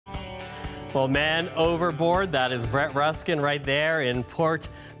Well, man overboard, that is Brett Ruskin right there in Port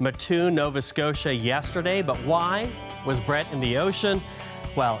Mouton, Nova Scotia yesterday. But why was Brett in the ocean?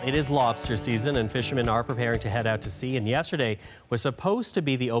 Well, it is lobster season and fishermen are preparing to head out to sea. And yesterday was supposed to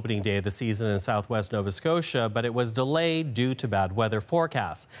be the opening day of the season in southwest Nova Scotia, but it was delayed due to bad weather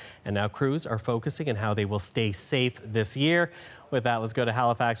forecasts. And now crews are focusing on how they will stay safe this year. With that, let's go to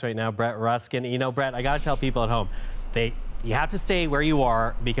Halifax right now. Brett Ruskin. You know, Brett, I got to tell people at home, you have to stay where you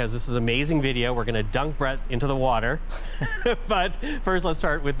are because this is an amazing video. We're going to dunk Brett into the water. But first, let's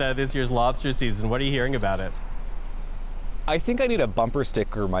start with this year's lobster season. What are you hearing about it? I think I need a bumper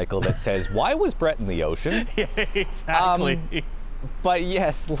sticker, Michael, that says, why was Brett in the ocean? Yeah, exactly. But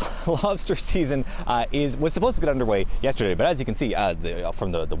yes, lobster season was supposed to get underway yesterday, but as you can see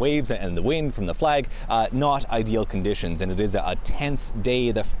from the waves and the wind from the flag, not ideal conditions, and it is a tense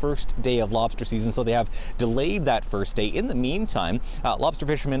day, the first day of lobster season, so they have delayed that first day. In the meantime, lobster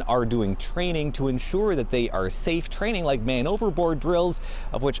fishermen are doing training to ensure that they are safe, training like man overboard drills,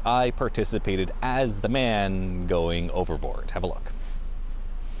 of which I participated as the man going overboard. Have a look.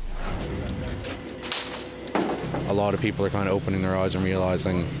 A lot of people are kind of opening their eyes and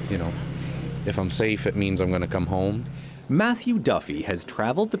realizing, you know, if I'm safe, it means I'm going to come home. Matthew Duffy has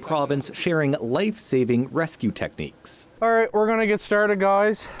traveled the province sharing life-saving rescue techniques. All right, we're going to get started,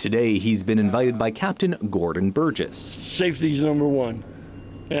 guys. Today, he's been invited by Captain Gordon Burgess. Safety's number one.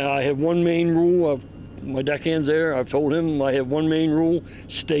 And I have one main rule. My deckhand's there. I've told him I have one main rule: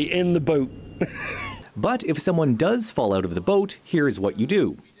 stay in the boat. But if someone does fall out of the boat, here's what you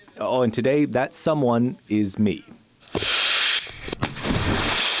do. Oh, and today, that someone is me.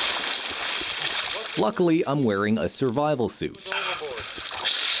 Luckily, I'm wearing a survival suit.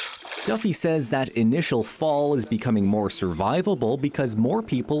 Duffy says that initial fall is becoming more survivable because more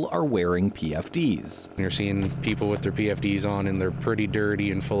people are wearing PFDs. You're seeing people with their PFDs on and they're pretty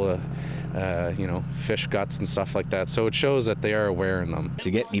dirty and full of, you know, fish guts and stuff like that. So it shows that they are wearing them. To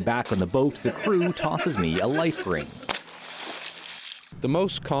get me back on the boat, the crew tosses me a life ring. The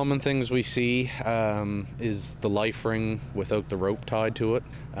most common things we see is the life ring without the rope tied to it,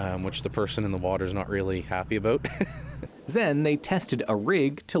 which the person in the water is not really happy about. Then they tested a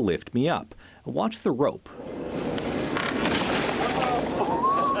rig to lift me up. Watch the rope.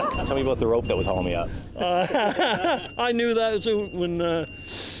 Tell me about the rope that was hauling me up. I knew that when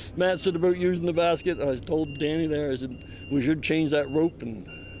Matt said about using the basket. I told Danny there, I said, we should change that rope,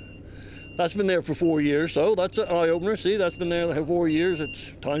 and that's been there for 4 years, so that's an eye-opener. See, that's been there for 4 years.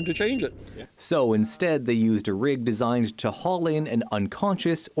 It's time to change it. Yeah. So instead, they used a rig designed to haul in an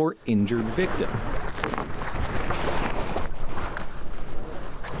unconscious or injured victim.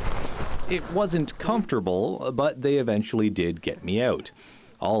 It wasn't comfortable, but they eventually did get me out.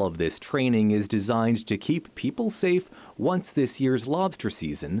 All of this training is designed to keep people safe once this year's lobster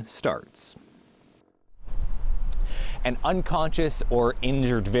season starts. An unconscious or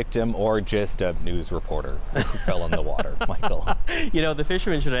injured victim, or just a news reporter who fell in the water, Michael. You know, the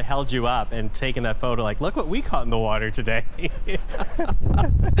fishermen should have held you up and taken that photo like, look what we caught in the water today.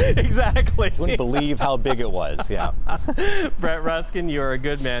 Exactly. You wouldn't believe how big it was, yeah. Brett Ruskin, you're a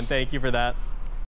good man. Thank you for that.